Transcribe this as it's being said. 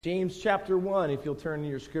James chapter 1, if you'll turn to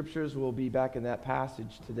your scriptures, we'll be back in that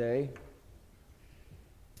passage today.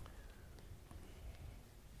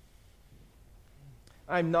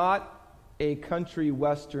 I'm not a country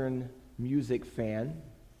western music fan,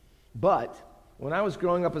 but when I was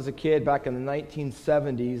growing up as a kid back in the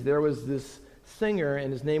 1970s, there was this singer,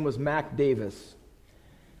 and his name was Mac Davis.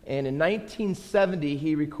 And in 1970,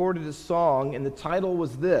 he recorded a song, and the title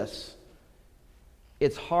was this: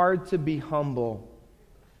 "It's Hard to Be Humble."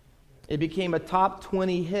 It became a top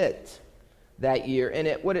 20 hit that year. And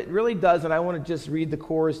what it really does, and I want to just read the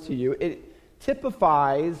chorus to you, it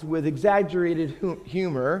typifies with exaggerated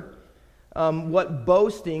humor what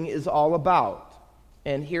boasting is all about.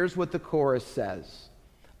 And here's what the chorus says: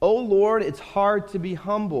 "Oh Lord, it's hard to be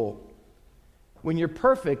humble when you're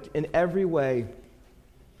perfect in every way.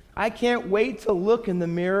 I can't wait to look in the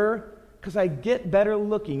mirror because I get better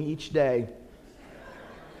looking each day.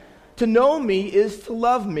 To know me is to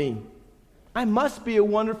love me. I must be a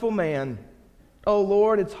wonderful man. Oh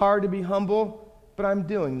Lord, it's hard to be humble, but I'm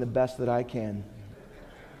doing the best that I can."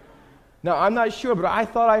 Now, I'm not sure, but I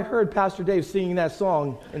thought I heard Pastor Dave singing that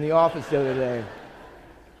song in the office the other day.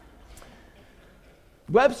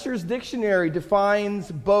 Webster's Dictionary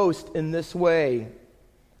defines boast in this way.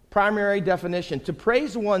 Primary definition: to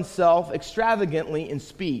praise oneself extravagantly in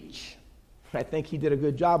speech. I think he did a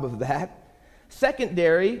good job of that.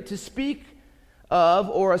 Secondary: to speak of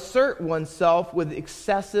or assert oneself with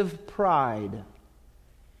excessive pride.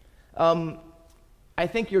 I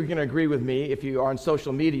think you're going to agree with me, if you are on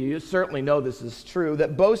social media, you certainly know this is true,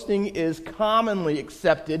 that boasting is commonly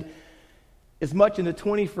accepted as much in the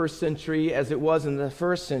 21st century as it was in the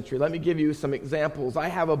first century. Let me give you some examples. I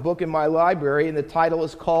have a book in my library, and the title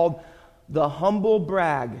is called The Humble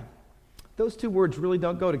Brag. Those two words really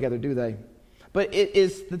don't go together, do they? But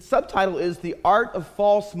the subtitle is The Art of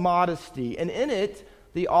False Modesty. And in it,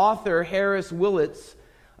 the author, Harris Willits,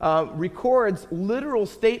 records literal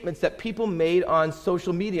statements that people made on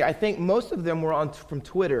social media. I think most of them were from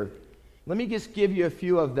Twitter. Let me just give you a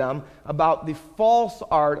few of them about the false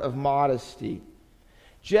art of modesty.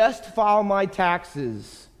 "Just file my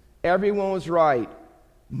taxes. Everyone was right.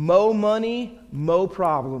 Mo money, mo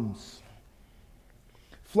problems.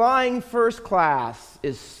 Flying first class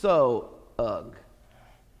is so ugh.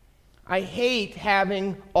 I hate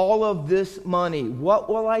having all of this money. What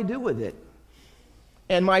will I do with it?"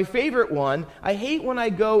 And my favorite one: "I hate when I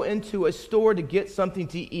go into a store to get something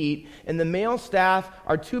to eat and the male staff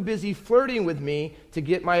are too busy flirting with me to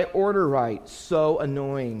get my order right. So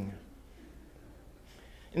annoying."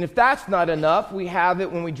 And if that's not enough, we have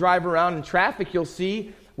it when we drive around in traffic. You'll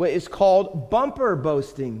see what is called bumper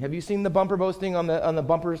boasting. Have you seen the bumper boasting on the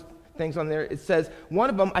bumpers? Things on there? It says, one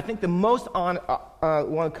of them, I think the most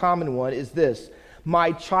one common one is this: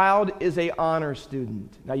 "My child is a honor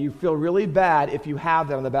student." Now, you feel really bad if you have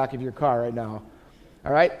that on the back of your car right now.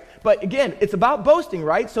 All right? But again, it's about boasting,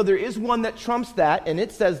 right? So there is one that trumps that, and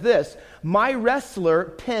it says this: "My wrestler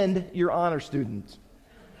pinned your honor student."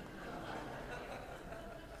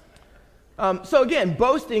 So again,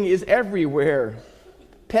 boasting is everywhere.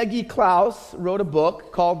 Peggy Klaus wrote a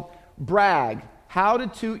book called Brag: How to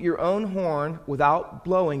Toot Your Own Horn Without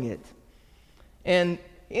Blowing It. And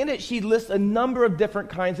in it, she lists a number of different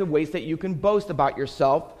kinds of ways that you can boast about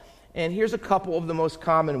yourself. And here's a couple of the most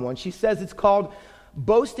common ones. She says it's called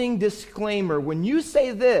boasting disclaimer. When you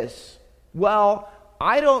say this: "Well,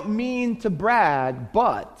 I don't mean to brag,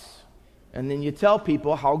 but..." And then you tell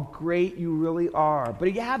people how great you really are.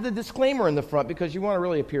 But you have the disclaimer in the front because you want to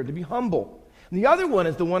really appear to be humble. And the other one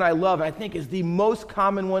is the one I love, and I think is the most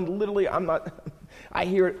common one. Literally, I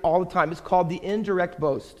hear it all the time. It's called the indirect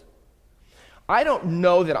boast. "I don't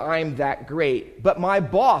know that I'm that great, but my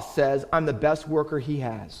boss says I'm the best worker he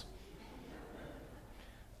has."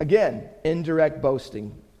 Again, indirect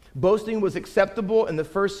boasting. Boasting was acceptable in the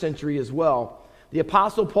first century as well. The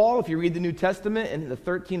Apostle Paul, if you read the New Testament and the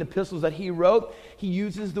 13 epistles that he wrote, he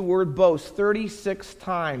uses the word boast 36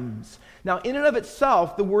 times. Now, in and of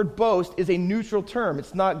itself, the word boast is a neutral term.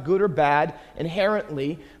 It's not good or bad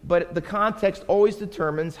inherently, but the context always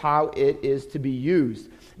determines how it is to be used.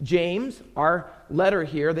 James, our letter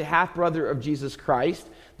here, the half-brother of Jesus Christ,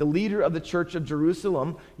 the leader of the church of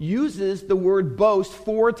Jerusalem, uses the word boast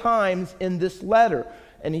 4 times in this letter.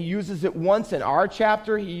 And he uses it once in our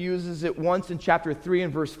chapter, he uses it once in chapter 3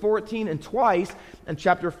 and verse 14, and twice in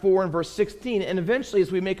chapter 4 and verse 16. And eventually,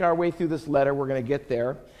 as we make our way through this letter, we're going to get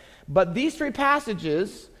there. But these 3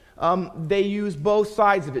 passages, they use both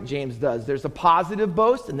sides of it, James does. There's a positive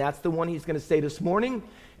boast, and that's the one he's going to say this morning.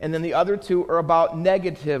 And then the other 2 are about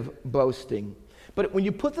negative boasting. But when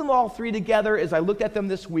you put them all three together, as I looked at them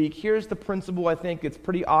this week, here's the principle I think it's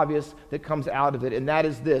pretty obvious that comes out of it, and that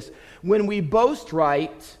is this. When we boast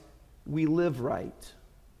right, we live right.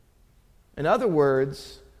 In other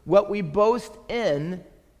words, what we boast in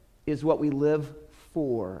is what we live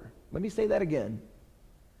for. Let me say that again.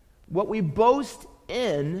 What we boast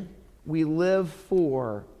in, we live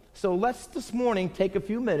for. So let's this morning take a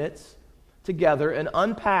few minutes together and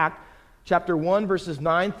unpack chapter 1, verses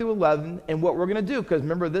 9 through 11, and what we're going to do. Because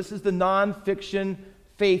remember, this is the nonfiction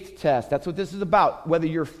faith test. That's what this is about. Whether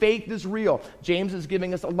your faith is real. James is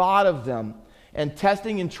giving us a lot of them. And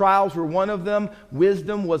testing and trials were one of them.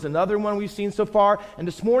 Wisdom was another one we've seen so far. And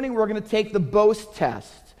this morning we're going to take the boast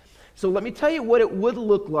test. So let me tell you what it would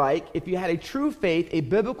look like if you had a true faith, a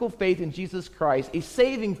biblical faith in Jesus Christ, a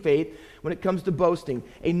saving faith when it comes to boasting.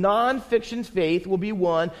 A non-fiction faith will be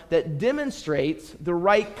one that demonstrates the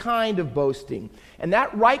right kind of boasting. And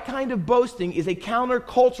that right kind of boasting is a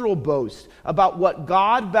countercultural boast about what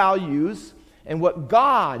God values and what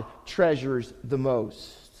God treasures the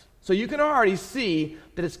most. So you can already see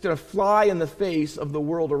that it's going to fly in the face of the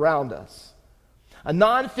world around us. A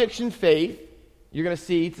non-fiction faith, you're going to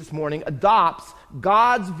see this morning, adopts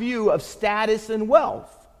God's view of status and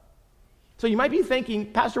wealth. So you might be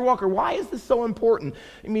thinking, Pastor Walker, why is this so important?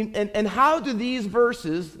 I mean, and how do these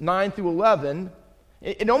verses, 9 through 11,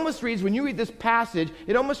 it almost reads, when you read this passage,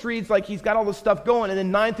 it almost reads like he's got all this stuff going, and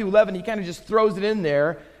then 9 through 11, he kind of just throws it in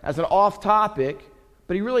there as an off topic,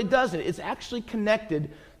 but he really doesn't. It's actually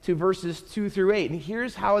connected to verses 2 through 8, and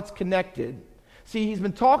here's how it's connected. See, he's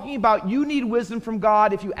been talking about you need wisdom from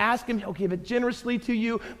God. If you ask him, he'll give it generously to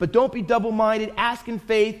you, but don't be double-minded. Ask in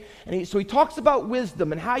faith. And so he talks about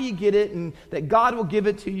wisdom and how you get it and that God will give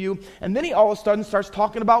it to you. And then he all of a sudden starts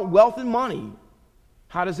talking about wealth and money.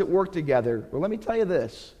 How does it work together? Well, let me tell you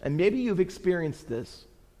this, and maybe you've experienced this.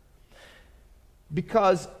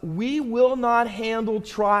 Because we will not handle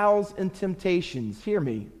trials and temptations. Hear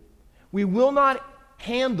me. We will not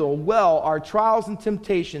handle well our trials and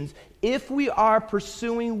temptations if we are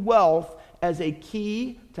pursuing wealth as a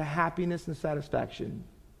key to happiness and satisfaction.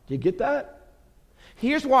 Do you get that?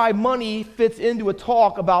 Here's why money fits into a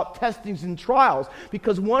talk about testings and trials.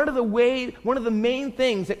 Because one of the main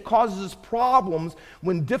things that causes us problems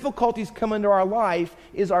when difficulties come into our life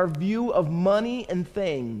is our view of money and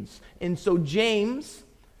things. And so James,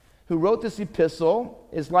 who wrote this epistle,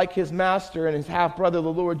 is like his master and his half-brother,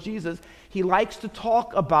 the Lord Jesus. He likes to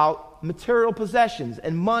talk about material possessions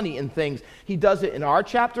and money and things. He does it in our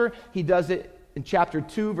chapter. He does it in chapter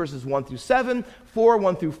 2, verses 1 through 7, 4,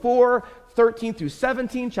 1 through 4, 13 through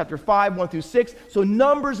 17, chapter 5, 1 through 6. So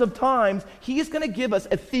numbers of times, he's going to give us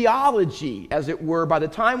a theology, as it were, by the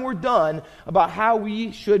time we're done, about how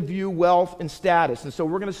we should view wealth and status. And so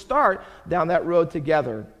we're going to start down that road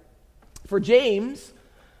together. For James,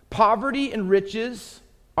 poverty and riches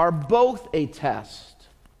are both a test.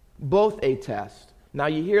 Both a test. Now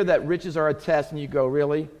you hear that riches are a test and you go,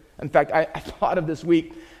 really? In fact, I thought of this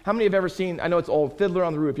week, how many have ever seen, I know it's old, Fiddler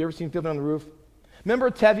on the Roof. You ever seen Fiddler on the Roof?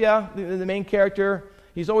 Remember Tevye, the main character?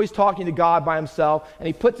 He's always talking to God by himself, and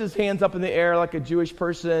he puts his hands up in the air like a Jewish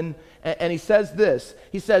person, and he says this.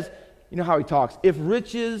 He says, you know how he talks, if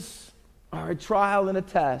riches are a trial and a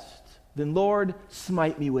test, then Lord,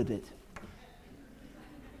 smite me with it.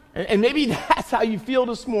 And maybe that's how you feel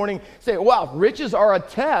this morning. Say, well, riches are a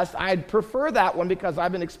test. I'd prefer that one because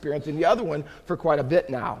I've been experiencing the other one for quite a bit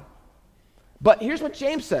now. But here's what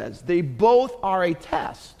James says. They both are a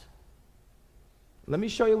test. Let me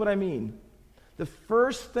show you what I mean. The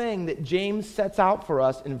first thing that James sets out for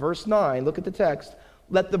us in verse 9, look at the text.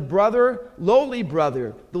 Let the brother, lowly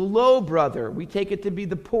brother, the low brother, we take it to be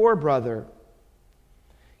the poor brother.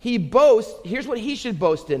 He boasts, here's what he should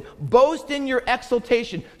boast in. Boast in your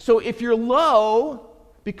exaltation. So if you're low,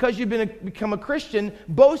 because you've become a Christian,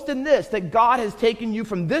 boast in this, that God has taken you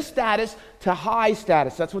from this status to high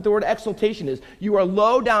status. That's what the word exaltation is. You are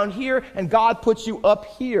low down here, and God puts you up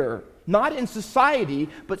here. Not in society,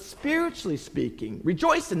 but spiritually speaking.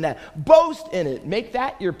 Rejoice in that. Boast in it. Make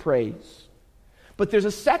that your praise. But there's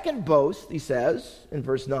a second boast, he says, in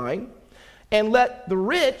verse 9. And let the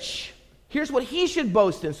rich... Here's what he should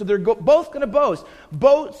boast in. So they're both going to boast.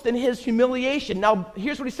 Boast in his humiliation. Now,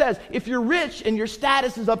 here's what he says. If you're rich and your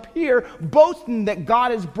status is up here, boast in that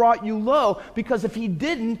God has brought you low. Because if he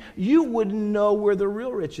didn't, you wouldn't know where the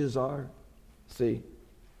real riches are. See?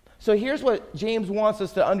 So here's what James wants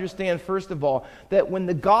us to understand, first of all. That when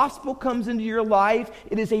the gospel comes into your life,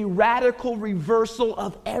 it is a radical reversal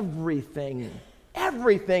of everything.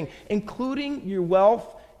 Everything. Including your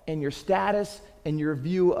wealth and your status and your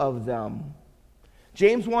view of them.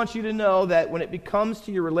 James wants you to know that when it comes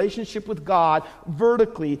to your relationship with God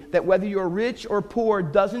vertically, that whether you're rich or poor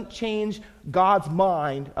doesn't change God's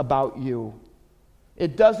mind about you.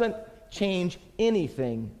 It doesn't change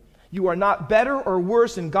anything. You are not better or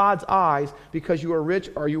worse in God's eyes because you are rich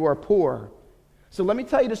or you are poor. So let me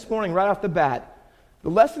tell you this morning right off the bat, the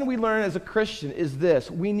lesson we learn as a Christian is this: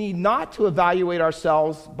 we need not to evaluate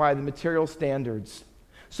ourselves by the material standards.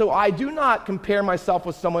 So I do not compare myself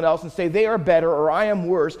with someone else and say they are better or I am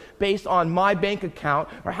worse based on my bank account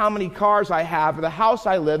or how many cars I have or the house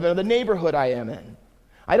I live in or the neighborhood I am in.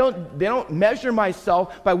 They don't measure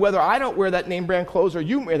myself by whether I don't wear that name brand clothes or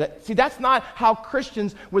you wear that. See, that's not how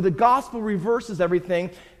Christians, where the gospel reverses everything,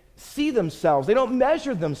 see themselves. They don't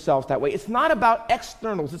measure themselves that way. It's not about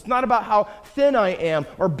externals. It's not about how thin I am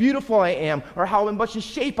or beautiful I am or how much in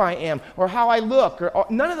shape I am or how I look or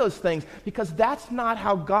none of those things, because that's not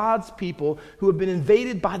how God's people who have been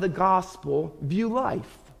invaded by the gospel view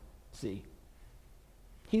life. See?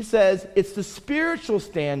 He says it's the spiritual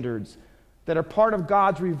standards that are part of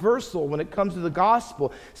God's reversal when it comes to the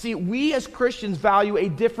gospel. See, we as Christians value a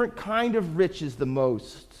different kind of riches the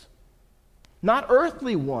most. Not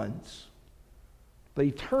earthly ones, but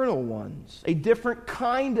eternal ones. A different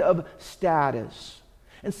kind of status.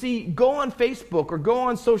 And see, go on Facebook or go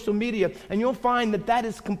on social media, and you'll find that that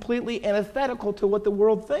is completely antithetical to what the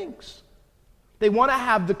world thinks. They want to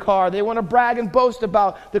have the car. They want to brag and boast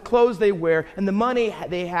about the clothes they wear and the money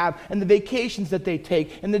they have and the vacations that they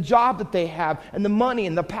take and the job that they have and the money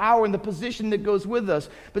and the power and the position that goes with us.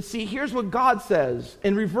 But see, here's what God says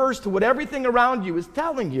in reverse to what everything around you is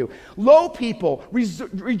telling you. Low people,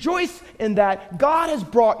 rejoice in that God has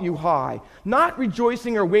brought you high. Not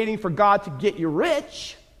rejoicing or waiting for God to get you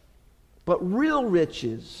rich, but real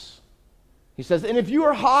riches. He says, and if you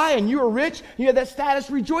are high and you are rich, you have that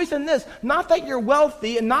status, rejoice in this. Not that you're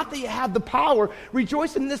wealthy and not that you have the power.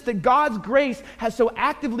 Rejoice in this, that God's grace has so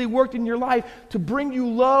actively worked in your life to bring you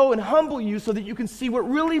low and humble you so that you can see what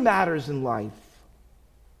really matters in life.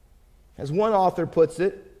 As one author puts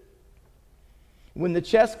it, when the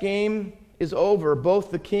chess game is over,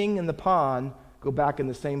 both the king and the pawn go back in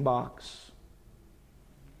the same box.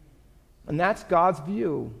 And that's God's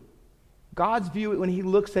view. God's view when he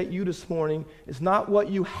looks at you this morning is not what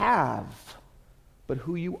you have, but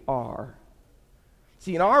who you are.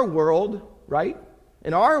 See, in our world, right?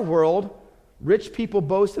 In our world, rich people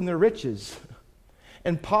boast in their riches.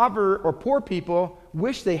 And poor people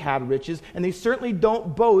wish they had riches, and they certainly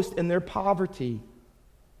don't boast in their poverty.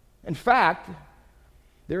 In fact,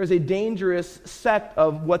 there is a dangerous sect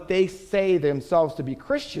of what they say themselves to be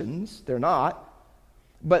Christians. They're not.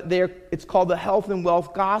 But it's called the health and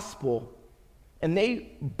wealth gospel. And they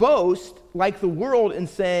boast like the world in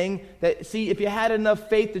saying that, see, if you had enough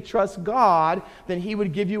faith to trust God, then he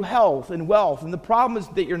would give you health and wealth. And the problem is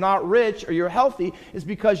that you're not rich or you're healthy is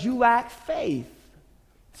because you lack faith.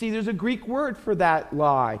 See, there's a Greek word for that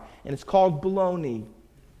lie, and it's called baloney.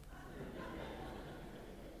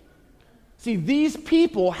 See, these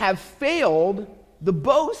people have failed the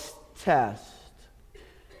boast test.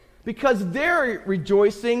 Because they're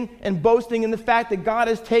rejoicing and boasting in the fact that God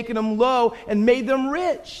has taken them low and made them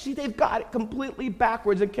rich. See, they've got it completely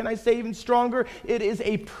backwards. And can I say even stronger? It is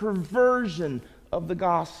a perversion of the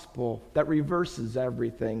gospel that reverses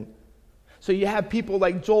everything. So you have people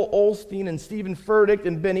like Joel Osteen and Stephen Furtick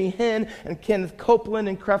and Benny Hinn and Kenneth Copeland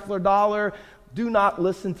and Creflo Dollar. Do not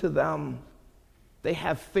listen to them. They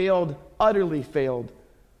have failed, utterly failed,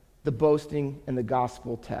 the boasting and the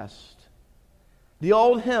gospel test. The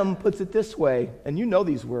old hymn puts it this way, and you know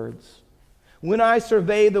these words. When I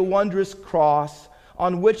survey the wondrous cross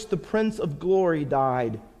on which the Prince of Glory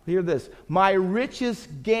died. Hear this. My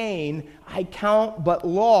richest gain I count but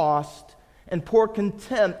lost and pour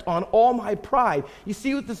contempt on all my pride. You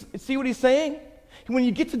see what he's saying? When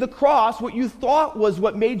you get to the cross, what you thought was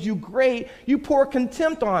what made you great, you pour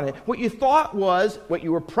contempt on it. What you thought was what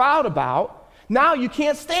you were proud about, now you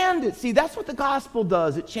can't stand it. See, that's what the gospel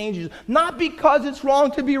does. It changes. Not because it's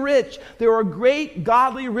wrong to be rich. There are great,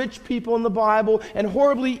 godly, rich people in the Bible and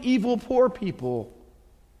horribly evil, poor people.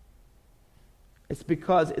 It's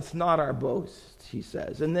because it's not our boast, he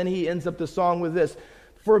says. And then he ends up the song with this.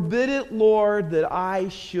 Forbid it, Lord, that I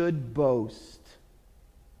should boast.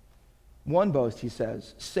 One boast, he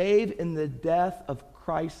says. Save in the death of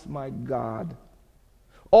Christ my God.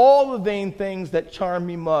 All the vain things that charm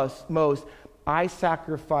me most, I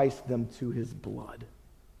sacrifice them to his blood.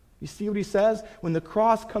 You see what he says? When the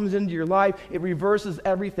cross comes into your life, it reverses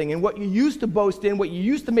everything. And what you used to boast in, what you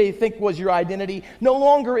used to maybe think was your identity, no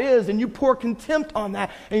longer is. And you pour contempt on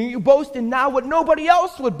that. And you boast in now what nobody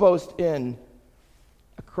else would boast in.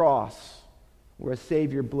 A cross. where a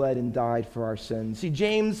Savior bled and died for our sins. See,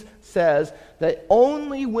 James says that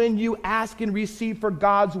only when you ask and receive for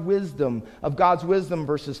God's wisdom,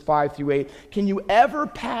 verses 5 through 8, can you ever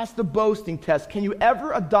pass the boasting test? Can you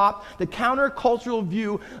ever adopt the countercultural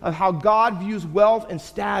view of how God views wealth and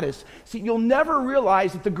status? See, you'll never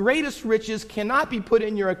realize that the greatest riches cannot be put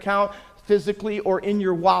in your account physically or in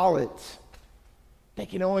your wallet. They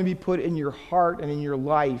can only be put in your heart and in your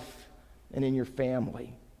life and in your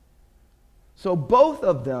family. So both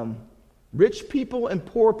of them, rich people and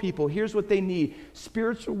poor people, here's what they need: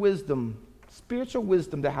 spiritual wisdom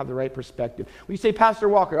to have the right perspective. When you say, Pastor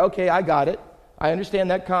Walker, okay, I got it. I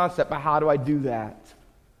understand that concept, but how do I do that?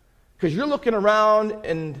 Because you're looking around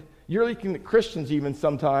and you're looking at Christians even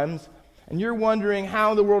sometimes, and you're wondering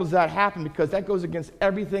how in the world does that happen, because that goes against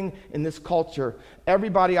everything in this culture,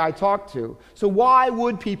 everybody I talk to. So why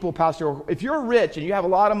would people, Pastor, if you're rich and you have a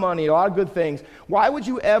lot of money, a lot of good things, why would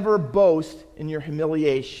you ever boast in your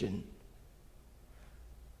humiliation?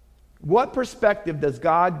 What perspective does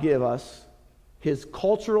God give us, his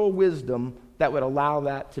cultural wisdom, that would allow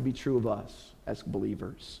that to be true of us as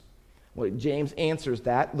believers? Well, James answers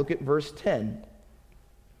that. Look at verse 10.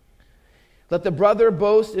 Let the brother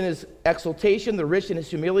boast in his exaltation, the rich in his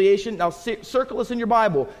humiliation. Now circle this in your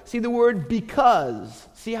Bible. See the word because.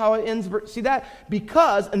 See how it ends? See that?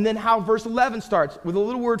 Because, and then how verse 11 starts with a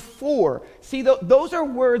little word for. See, those are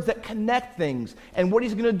words that connect things. And what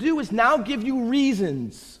he's going to do is now give you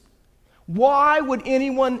reasons. Why would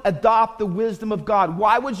anyone adopt the wisdom of God?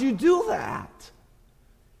 Why would you do that?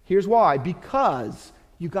 Here's why. Because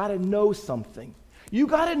you got to know something. You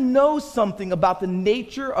got to know something about the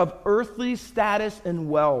nature of earthly status and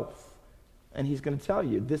wealth. And he's going to tell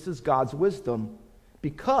you, this is God's wisdom.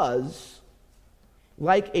 Because,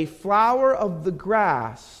 like a flower of the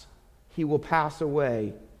grass, he will pass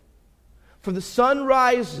away. For the sun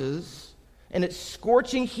rises, and its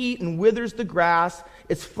scorching heat and withers the grass,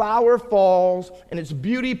 its flower falls, and its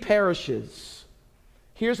beauty perishes.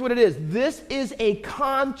 Here's what it is. This is a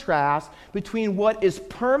contrast between what is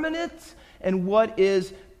permanent and what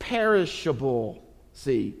is perishable.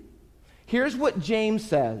 See, here's what James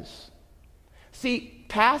says. See,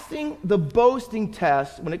 passing the boasting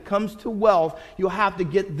test when it comes to wealth, you'll have to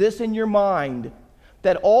get this in your mind,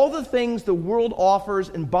 that all the things the world offers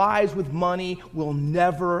and buys with money will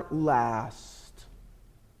never last.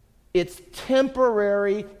 It's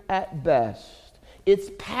temporary at best.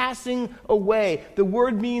 It's passing away. The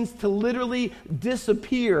word means to literally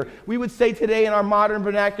disappear. We would say today in our modern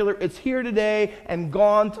vernacular, it's here today and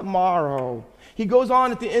gone tomorrow. He goes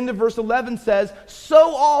on at the end of verse 11, says,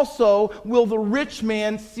 so also will the rich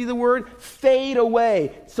man, see the word, fade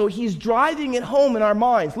away. So he's driving it home in our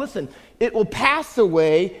minds. Listen, it will pass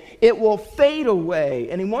away, it will fade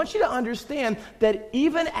away. And he wants you to understand that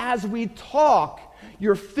even as we talk,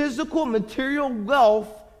 your physical material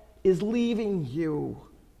wealth is leaving you.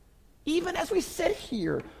 Even as we sit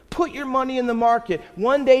here, put your money in the market.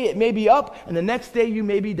 One day it may be up, and the next day you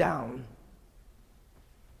may be down.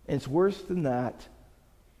 And it's worse than that.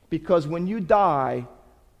 Because when you die,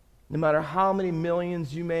 no matter how many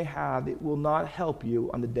millions you may have, it will not help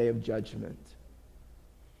you on the day of judgment.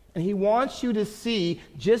 And he wants you to see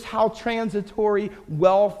just how transitory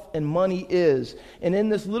wealth and money is. And in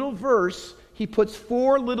this little verse, he puts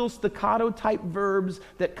 4 little staccato-type verbs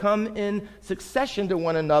that come in succession to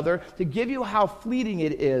one another to give you how fleeting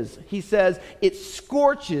it is. He says, it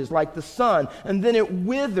scorches like the sun, and then it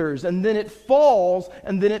withers, and then it falls,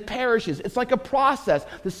 and then it perishes. It's like a process.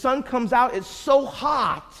 The sun comes out, it's so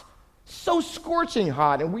hot, so scorching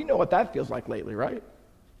hot, and we know what that feels like lately, right?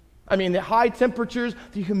 I mean, the high temperatures,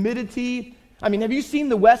 the humidity. I mean, have you seen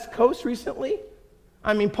the West Coast recently?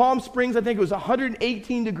 I mean, Palm Springs, I think it was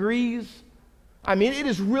 118 degrees. I mean, it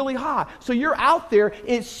is really hot. So you're out there,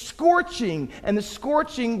 it's scorching, and the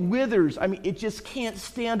scorching withers. I mean, it just can't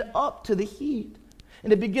stand up to the heat.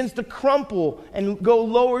 And it begins to crumple and go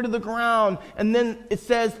lower to the ground. And then it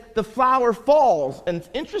says the flower falls. And it's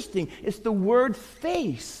interesting, it's the word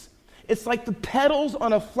face. It's like the petals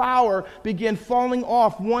on a flower begin falling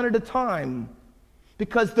off one at a time.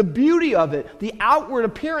 Because the beauty of it, the outward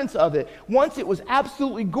appearance of it, once it was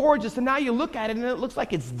absolutely gorgeous, and now you look at it and it looks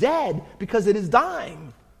like it's dead because it is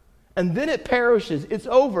dying. And then it perishes. It's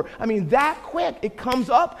over. I mean, that quick. It comes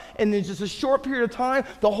up, and in just a short period of time,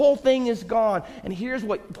 the whole thing is gone. And here's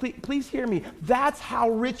what, please hear me. That's how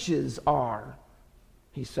riches are,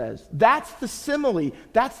 he says. That's the simile.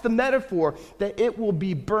 That's the metaphor, that it will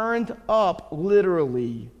be burned up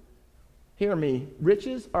literally. Hear me.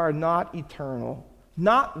 Riches are not eternal.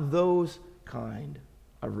 Not those kind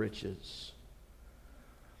of riches.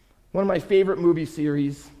 One of my favorite movie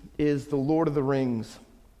series is The Lord of the Rings.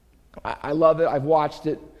 I love it. I've watched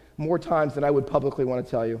it more times than I would publicly want to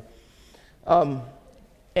tell you. And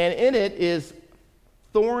in it is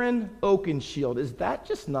Thorin Oakenshield. Is that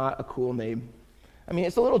just not a cool name? I mean,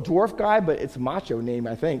 it's a little dwarf guy, but it's a macho name,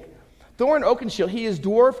 I think. Thorin Oakenshield, he is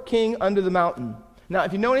dwarf king under the mountain. Now,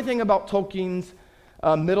 if you know anything about Tolkien's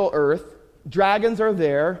Middle-earth, dragons are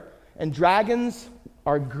there, and dragons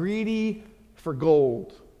are greedy for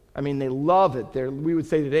gold. I mean, they love it. We would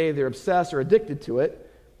say today they're obsessed or addicted to it.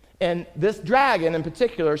 And this dragon in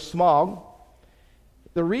particular, Smaug,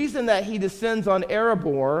 the reason that he descends on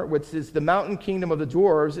Erebor, which is the mountain kingdom of the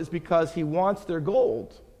dwarves, is because he wants their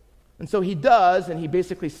gold. And so he does, and he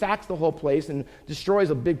basically sacks the whole place and destroys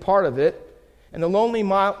a big part of it. And the Lonely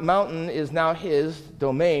Mountain is now his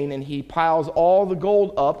domain, and he piles all the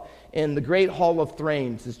gold up in the Great Hall of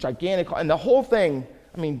Thranes, this gigantic, and the whole thing,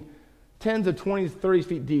 I mean, 10 to 20, 30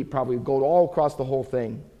 feet deep, probably gold all across the whole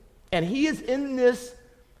thing. And he is in this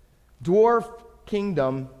dwarf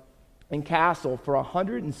kingdom and castle for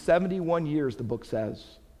 171 years, the book says.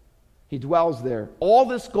 He dwells there. All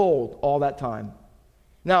this gold, all that time.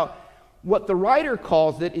 Now, what the writer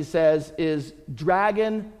calls it, he says, is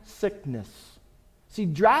dragon sickness. See,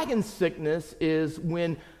 dragon sickness is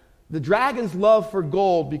when the dragon's love for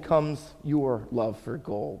gold becomes your love for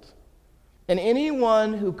gold. And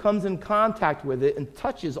anyone who comes in contact with it and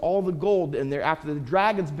touches all the gold in there after the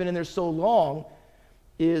dragon's been in there so long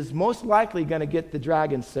is most likely going to get the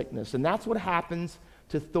dragon sickness. And that's what happens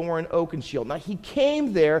to Thorin Oakenshield. Now, he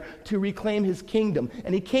came there to reclaim his kingdom,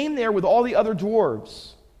 and he came there with all the other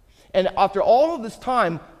dwarves. And after all of this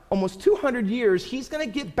time, almost 200 years, he's going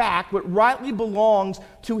to get back what rightly belongs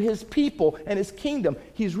to his people and his kingdom.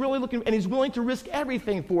 He's really looking, and he's willing to risk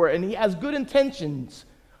everything for it, and he has good intentions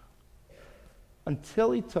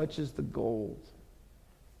until he touches the gold.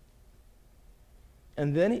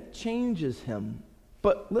 And then it changes him.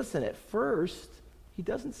 But listen, at first, he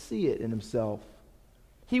doesn't see it in himself.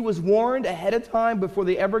 He was warned ahead of time before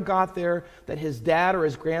they ever got there that his dad or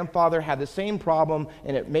his grandfather had the same problem,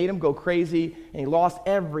 and it made him go crazy, and he lost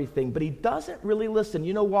everything. But he doesn't really listen.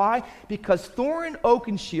 You know why? Because Thorin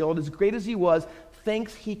Oakenshield, as great as he was,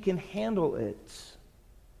 thinks he can handle it.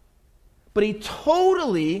 But he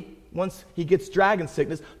totally, once he gets dragon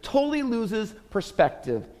sickness, totally loses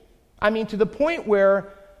perspective. I mean, to the point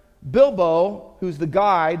where Bilbo, who's the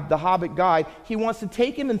guide, the Hobbit guide, he wants to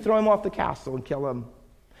take him and throw him off the castle and kill him.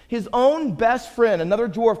 His own best friend, another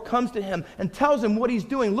dwarf, comes to him and tells him what he's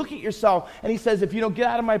doing. Look at yourself. And he says, if you don't get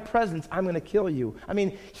out of my presence, I'm going to kill you. I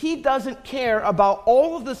mean, he doesn't care about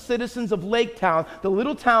all of the citizens of Lake Town, the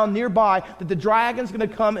little town nearby, that the dragon's going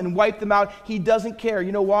to come and wipe them out. He doesn't care.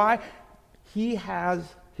 You know why? He has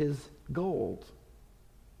his gold.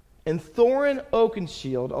 And Thorin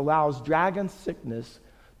Oakenshield allows dragon sickness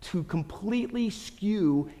to completely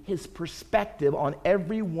skew his perspective on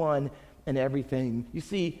everyone and everything. You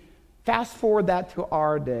see, fast forward that to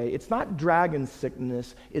our day. It's not dragon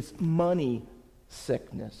sickness, it's money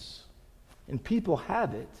sickness. And people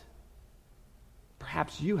have it.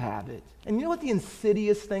 Perhaps you have it. And you know what the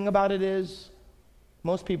insidious thing about it is?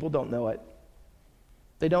 Most people don't know it.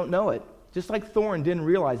 They don't know it. Just like Thorin didn't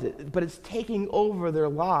realize it, but it's taking over their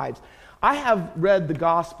lives. I have read the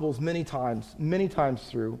Gospels many times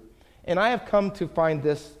through, and I have come to find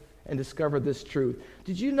this and discover this truth.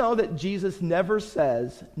 Did you know that Jesus never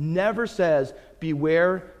says,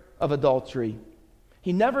 beware of adultery?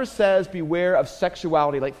 He never says, beware of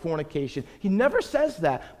sexuality like fornication. He never says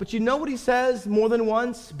that. But you know what he says more than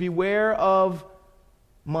once? Beware of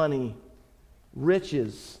money,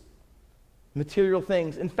 riches, material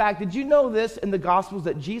things. In fact, did you know this in the Gospels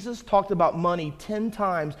that Jesus talked about money 10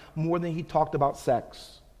 times more than he talked about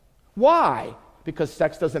sex? Why? Because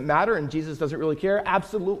sex doesn't matter and Jesus doesn't really care?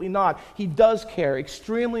 Absolutely not. He does care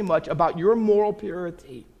extremely much about your moral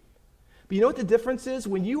purity. But you know what the difference is?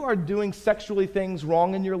 When you are doing sexually things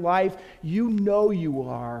wrong in your life, you know you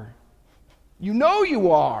are. You know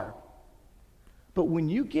you are. But when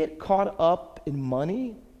you get caught up in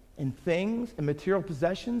money and things and material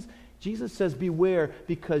possessions, Jesus says, beware,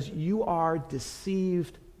 because you are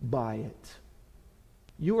deceived by it.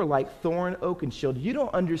 You are like Thorin Oakenshield. You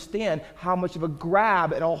don't understand how much of a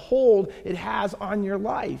grab and a hold it has on your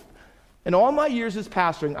life. In all my years as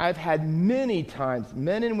pastoring, I've had many times,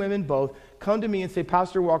 men and women both, come to me and say,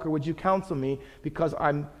 Pastor Walker, would you counsel me? Because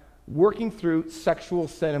I'm working through sexual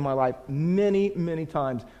sin in my life many, many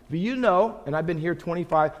times. But you know, and I've been here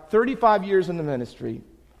 35 years in the ministry,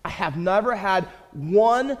 I have never had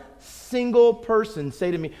one single person say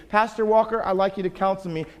to me, Pastor Walker, I'd like you to counsel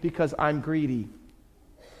me because I'm greedy.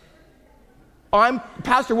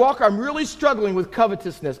 Pastor Walker, I'm really struggling with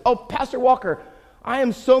covetousness. Oh, Pastor Walker, I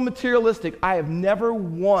am so materialistic. I have never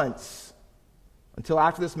once, until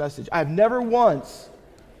after this message, I have never once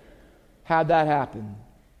had that happen.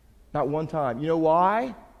 Not one time. You know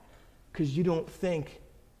why? Because you don't think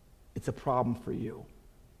it's a problem for you.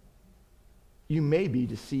 You may be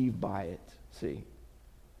deceived by it. See?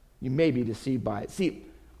 You may be deceived by it. See,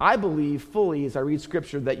 I believe fully as I read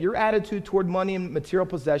Scripture that your attitude toward money and material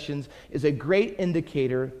possessions is a great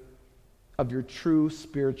indicator of your true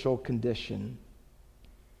spiritual condition.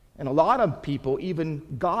 And a lot of people, even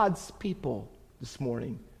God's people this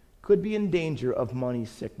morning, could be in danger of money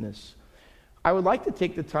sickness. I would like to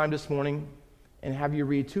take the time this morning and have you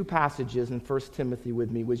read two passages in 1 Timothy with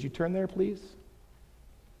me. Would you turn there, please?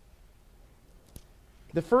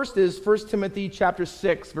 The first is 1 Timothy chapter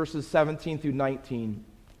 6, verses 17 through 19.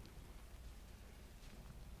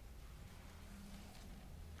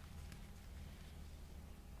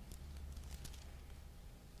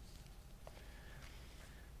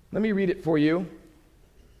 Let me read it for you.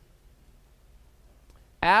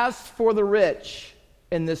 As for the rich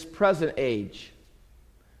in this present age.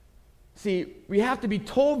 See, we have to be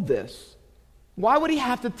told this. Why would he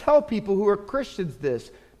have to tell people who are Christians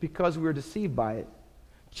this? Because we're deceived by it.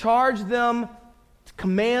 Charge them,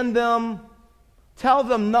 command them, tell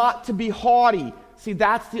them not to be haughty. See,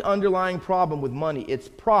 that's the underlying problem with money. It's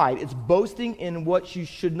pride. It's boasting in what you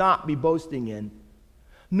should not be boasting in.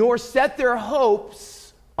 Nor set their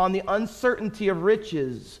hopes on the uncertainty of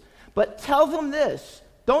riches. But tell them this.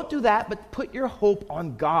 Don't do that, but put your hope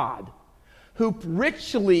on God, who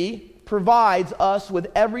richly provides us with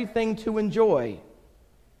everything to enjoy.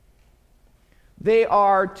 They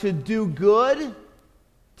are to do good,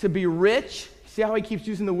 to be rich. See how he keeps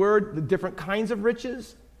using the word, the different kinds of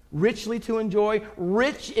riches? Richly to enjoy,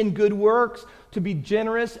 rich in good works, to be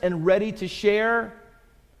generous and ready to share,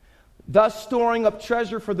 thus storing up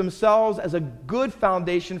treasure for themselves as a good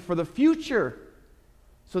foundation for the future,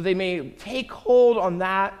 so they may take hold on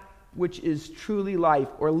that which is truly life,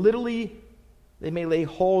 or literally, they may lay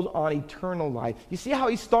hold on eternal life. You see how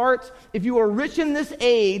he starts? If you are rich in this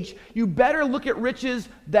age, you better look at riches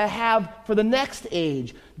that have for the next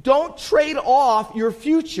age. Don't trade off your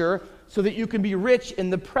future so that you can be rich in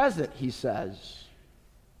the present, he says.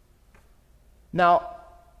 Now,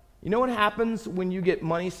 you know what happens when you get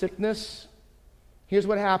money sickness? Here's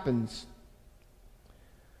what happens.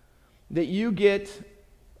 That you get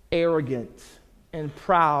arrogant and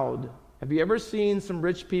proud. Have you ever seen some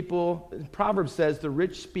rich people? Proverbs says the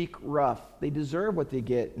rich speak rough. They deserve what they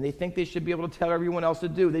get, and they think they should be able to tell everyone else to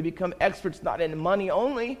do. They become experts not in money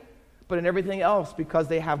only, but in everything else because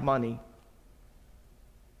they have money.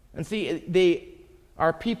 And see, they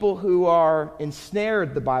are people who are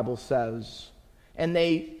ensnared, the Bible says, and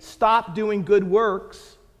they stop doing good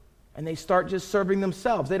works, and they start just serving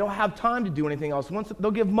themselves. They don't have time to do anything else.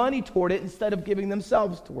 They'll give money toward it instead of giving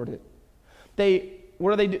themselves toward it.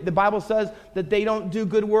 What do they do? The Bible says that they don't do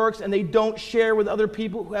good works and they don't share with other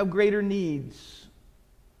people who have greater needs.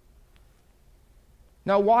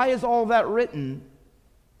 Now, why is all that written?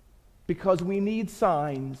 Because we need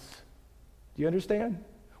signs. Do you understand?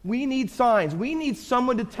 We need signs. We need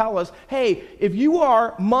someone to tell us, hey, if you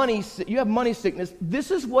have money sickness, this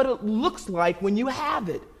is what it looks like when you have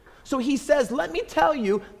it. So he says, let me tell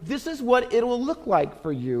you, this is what it will look like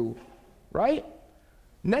for you. Right?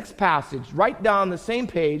 Next passage, right down the same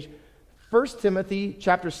page, 1 Timothy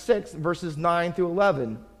chapter 6, verses 9 through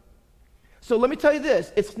 11. So let me tell you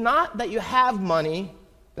this. It's not that you have money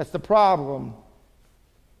that's the problem.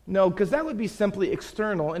 No, because that would be simply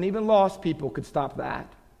external, and even lost people could stop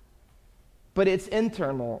that. But it's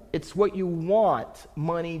internal. It's what you want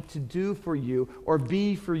money to do for you or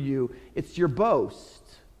be for you. It's your boast.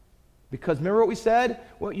 Because remember what we said?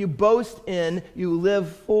 What you boast in, you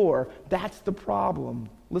live for. That's the problem.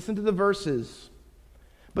 Listen to the verses.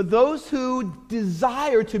 But those who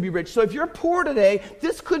desire to be rich. So if you're poor today,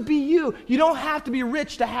 this could be you. You don't have to be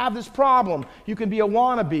rich to have this problem. You can be a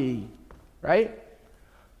wannabe, right?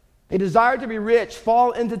 They desire to be rich,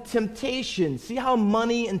 fall into temptation. See how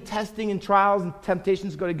money and testing and trials and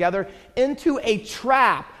temptations go together? Into a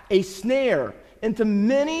trap, a snare, into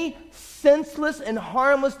many senseless and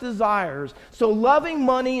harmless desires. So loving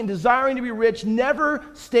money and desiring to be rich never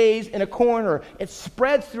stays in a corner. It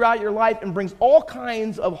spreads throughout your life and brings all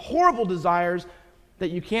kinds of horrible desires that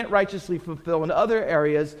you can't righteously fulfill in other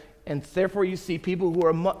areas. And therefore you see people who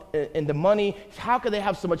are into money. How could they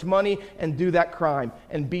have so much money and do that crime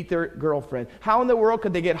and beat their girlfriend? How in the world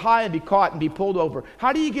could they get high and be caught and be pulled over?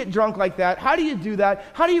 How do you get drunk like that? How do you do that?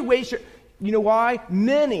 How do you waste your... You know why?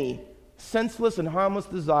 Many senseless and harmless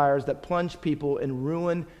desires that plunge people in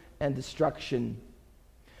ruin and destruction.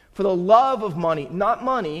 For the love of money, not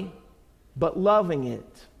money, but loving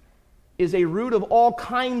it, is a root of all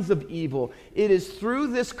kinds of evil. It is through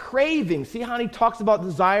this craving, see how he talks about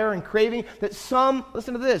desire and craving, that some,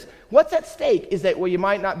 listen to this, what's at stake is that, well, you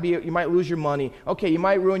might lose your money. Okay, you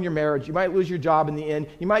might ruin your marriage. You might lose your job in the end.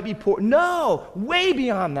 You might be poor. No, way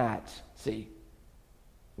beyond that, see.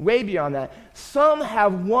 Way beyond that. Some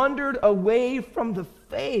have wandered away from the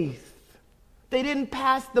faith. They didn't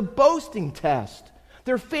pass the boasting test.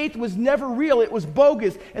 Their faith was never real. It was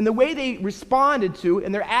bogus. And the way they responded to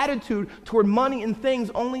and their attitude toward money and things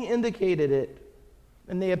only indicated it.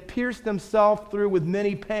 And they have pierced themselves through with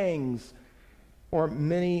many pangs or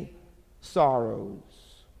many sorrows.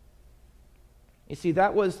 You see,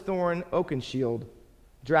 that was Thorn Oakenshield,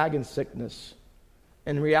 dragon sickness.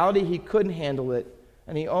 In reality, he couldn't handle it,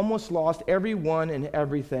 and he almost lost everyone and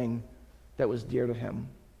everything that was dear to him.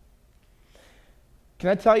 Can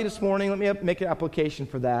I tell you this morning, let me make an application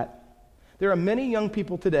for that. There are many young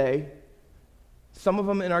people today, some of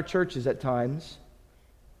them in our churches at times,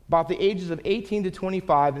 about the ages of 18 to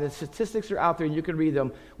 25, and the statistics are out there and you can read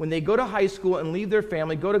them. When they go to high school and leave their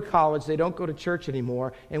family, go to college, they don't go to church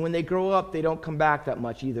anymore, and when they grow up, they don't come back that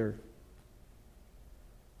much either.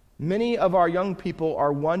 Many of our young people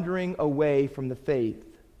are wandering away from the faith.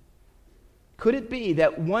 Could it be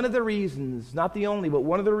that one of the reasons, not the only, but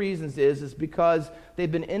one of the reasons is because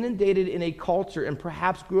they've been inundated in a culture and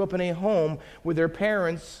perhaps grew up in a home where their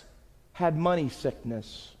parents had money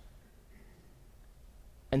sickness.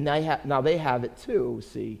 And now they have it too,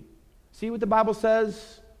 see. See what the Bible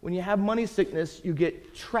says? When you have money sickness, you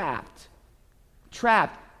get trapped.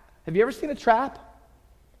 Trapped. Have you ever seen a trap?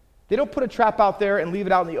 They don't put a trap out there and leave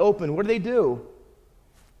it out in the open. What do?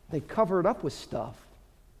 They cover it up with stuff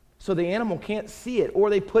so the animal can't see it,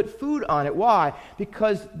 or they put food on it. Why?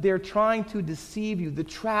 Because they're trying to deceive you. The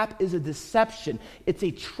trap is a deception. It's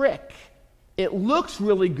a trick. It looks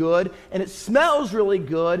really good and it smells really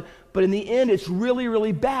good, but in the end it's really,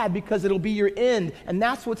 really bad because it'll be your end. And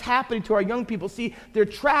that's what's happening to our young people. See, they're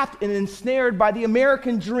trapped and ensnared by the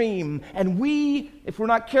American dream. And we, if we're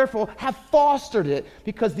not careful, have fostered it,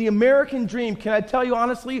 because the American dream, can I tell you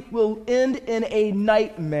honestly, will end in a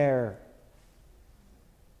nightmare.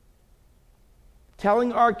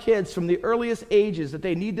 Telling our kids from the earliest ages that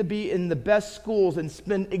they need to be in the best schools and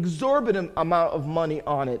spend exorbitant amount of money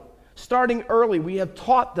on it. Starting early, we have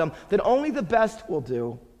taught them that only the best will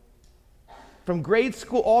do. From grade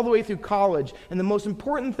school all the way through college. And the most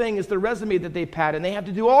important thing is the resume that they pad. And they have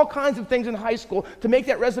to do all kinds of things in high school to make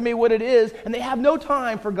that resume what it is. And they have no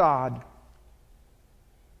time for God.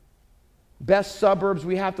 Best suburbs,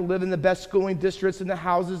 we have to live in the best schooling districts and the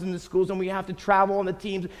houses and the schools, and we have to travel on the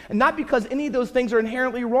teams. And not because any of those things are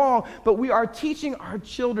inherently wrong, but we are teaching our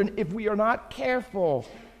children, if we are not careful,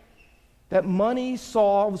 that money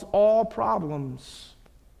solves all problems.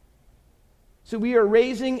 So we are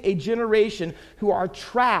raising a generation who are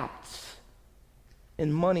trapped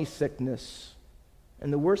in money sickness.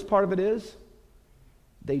 And the worst part of it is,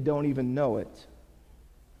 they don't even know it.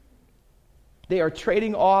 They are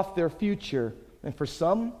trading off their future, and for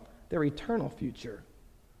some, their eternal future,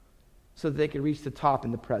 so that they can reach the top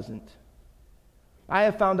in the present. I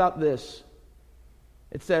have found out this.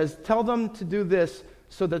 It says, tell them to do this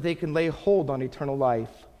so that they can lay hold on eternal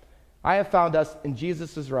life. I have found us, and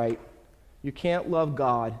Jesus is right, you can't love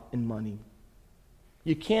God in money.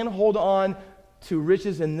 You can't hold on to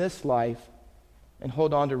riches in this life and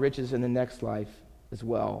hold on to riches in the next life as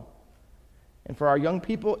well. And for our young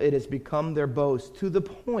people, it has become their boast, to the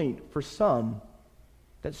point, for some,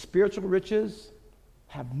 that spiritual riches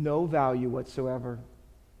have no value whatsoever.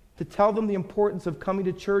 To tell them the importance of coming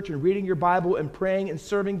to church and reading your Bible and praying and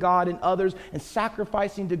serving God and others and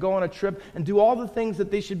sacrificing to go on a trip and do all the things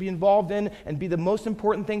that they should be involved in and be the most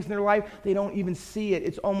important things in their life, they don't even see it.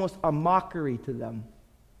 It's almost a mockery to them.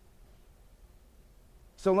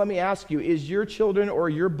 So let me ask you, is your children or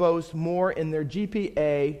your boast more in their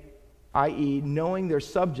GPA, i.e., knowing their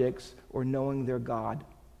subjects, or knowing their God?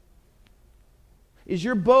 Is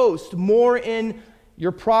your boast more in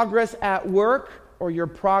your progress at work or your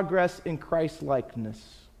progress in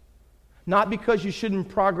Christ-likeness? Not because you shouldn't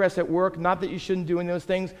progress at work, not that you shouldn't do any of those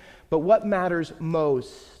things, but what matters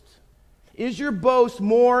most? Is your boast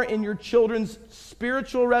more in your children's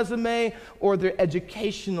spiritual resume or their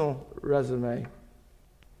educational resume?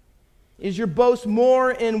 Is your boast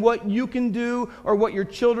more in what you can do or what your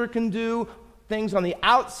children can do, things on the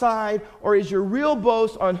outside, or is your real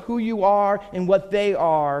boast on who you are and what they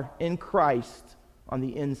are in Christ on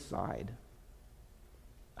the inside?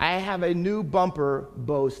 I have a new bumper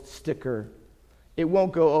boast sticker. It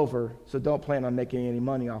won't go over, so don't plan on making any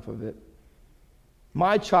money off of it.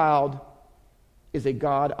 My child is a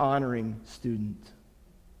God-honoring student.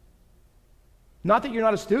 Not that you're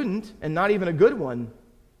not a student, and not even a good one.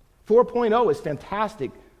 4.0 is fantastic.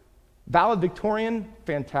 Valedictorian,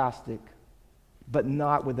 fantastic. But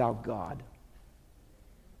not without God.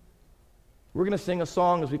 We're going to sing a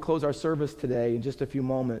song as we close our service today in just a few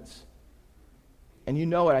moments. And you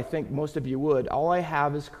know it, I think most of you would. All I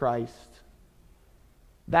have is Christ.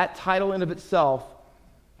 That title in of itself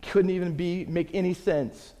couldn't even make any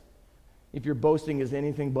sense if your boasting is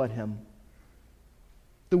anything but Him.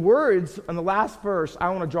 The words on the last verse I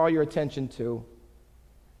want to draw your attention to.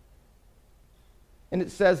 And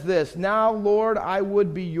it says this, "Now, Lord, I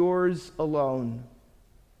would be yours alone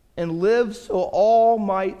and live so all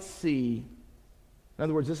might see." In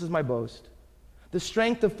other words, this is my boast. "The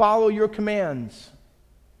strength to follow your commands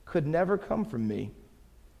could never come from me."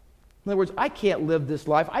 In other words, I can't live this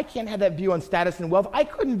life. I can't have that view on status and wealth. I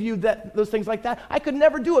couldn't view those things like that. I could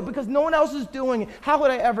never do it because no one else is doing it. How would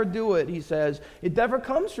I ever do it? He says, it never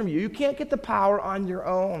comes from you. You can't get the power on your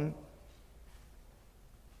own.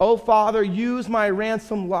 "Oh, Father, use my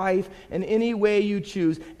ransom life in any way you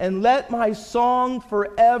choose, and let my song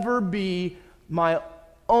forever be, my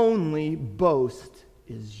only boast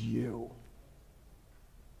is you."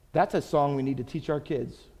 That's a song we need to teach our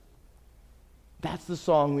kids. That's the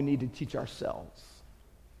song we need to teach ourselves.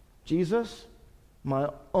 Jesus, my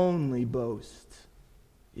only boast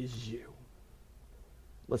is you.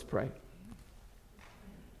 Let's pray.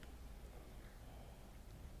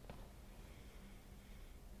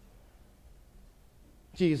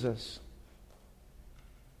 Jesus,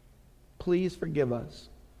 please forgive us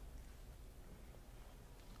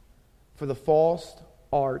for the false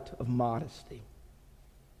art of modesty,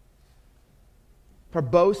 for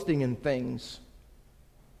boasting in things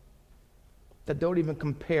that don't even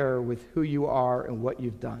compare with who you are and what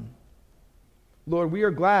you've done. Lord, we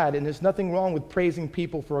are glad, and there's nothing wrong with praising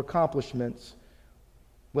people for accomplishments,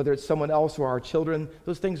 whether it's someone else or our children.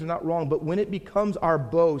 Those things are not wrong, but when it becomes our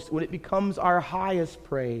boast, when it becomes our highest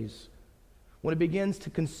praise, when it begins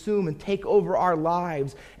to consume and take over our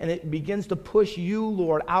lives, and it begins to push you,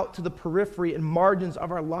 Lord, out to the periphery and margins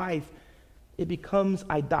of our life, it becomes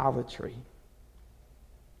idolatry.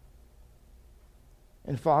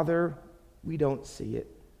 And Father, we don't see it.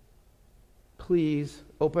 Please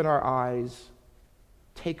open our eyes,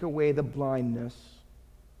 take away the blindness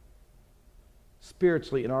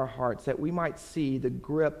spiritually in our hearts, that we might see the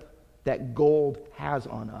grip that gold has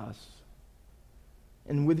on us.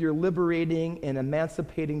 And with your liberating and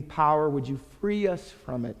emancipating power, would you free us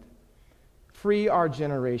from it? Free our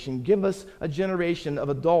generation. Give us a generation of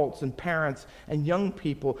adults and parents and young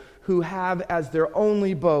people who have as their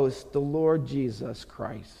only boast the Lord Jesus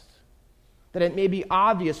Christ. That it may be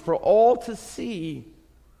obvious for all to see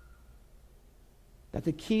that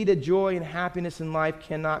the key to joy and happiness in life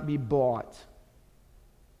cannot be bought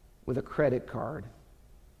with a credit card,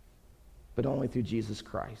 but only through Jesus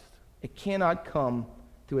Christ. It cannot come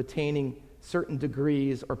through attaining certain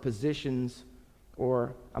degrees or positions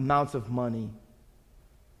or amounts of money,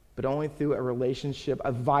 but only through a relationship,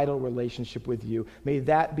 a vital relationship with you. May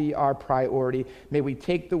that be our priority. May we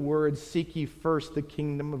take the words, "Seek ye first the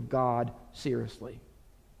kingdom of God," seriously.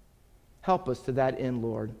 Help us to that end,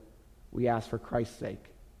 Lord. We ask for Christ's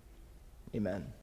sake. Amen.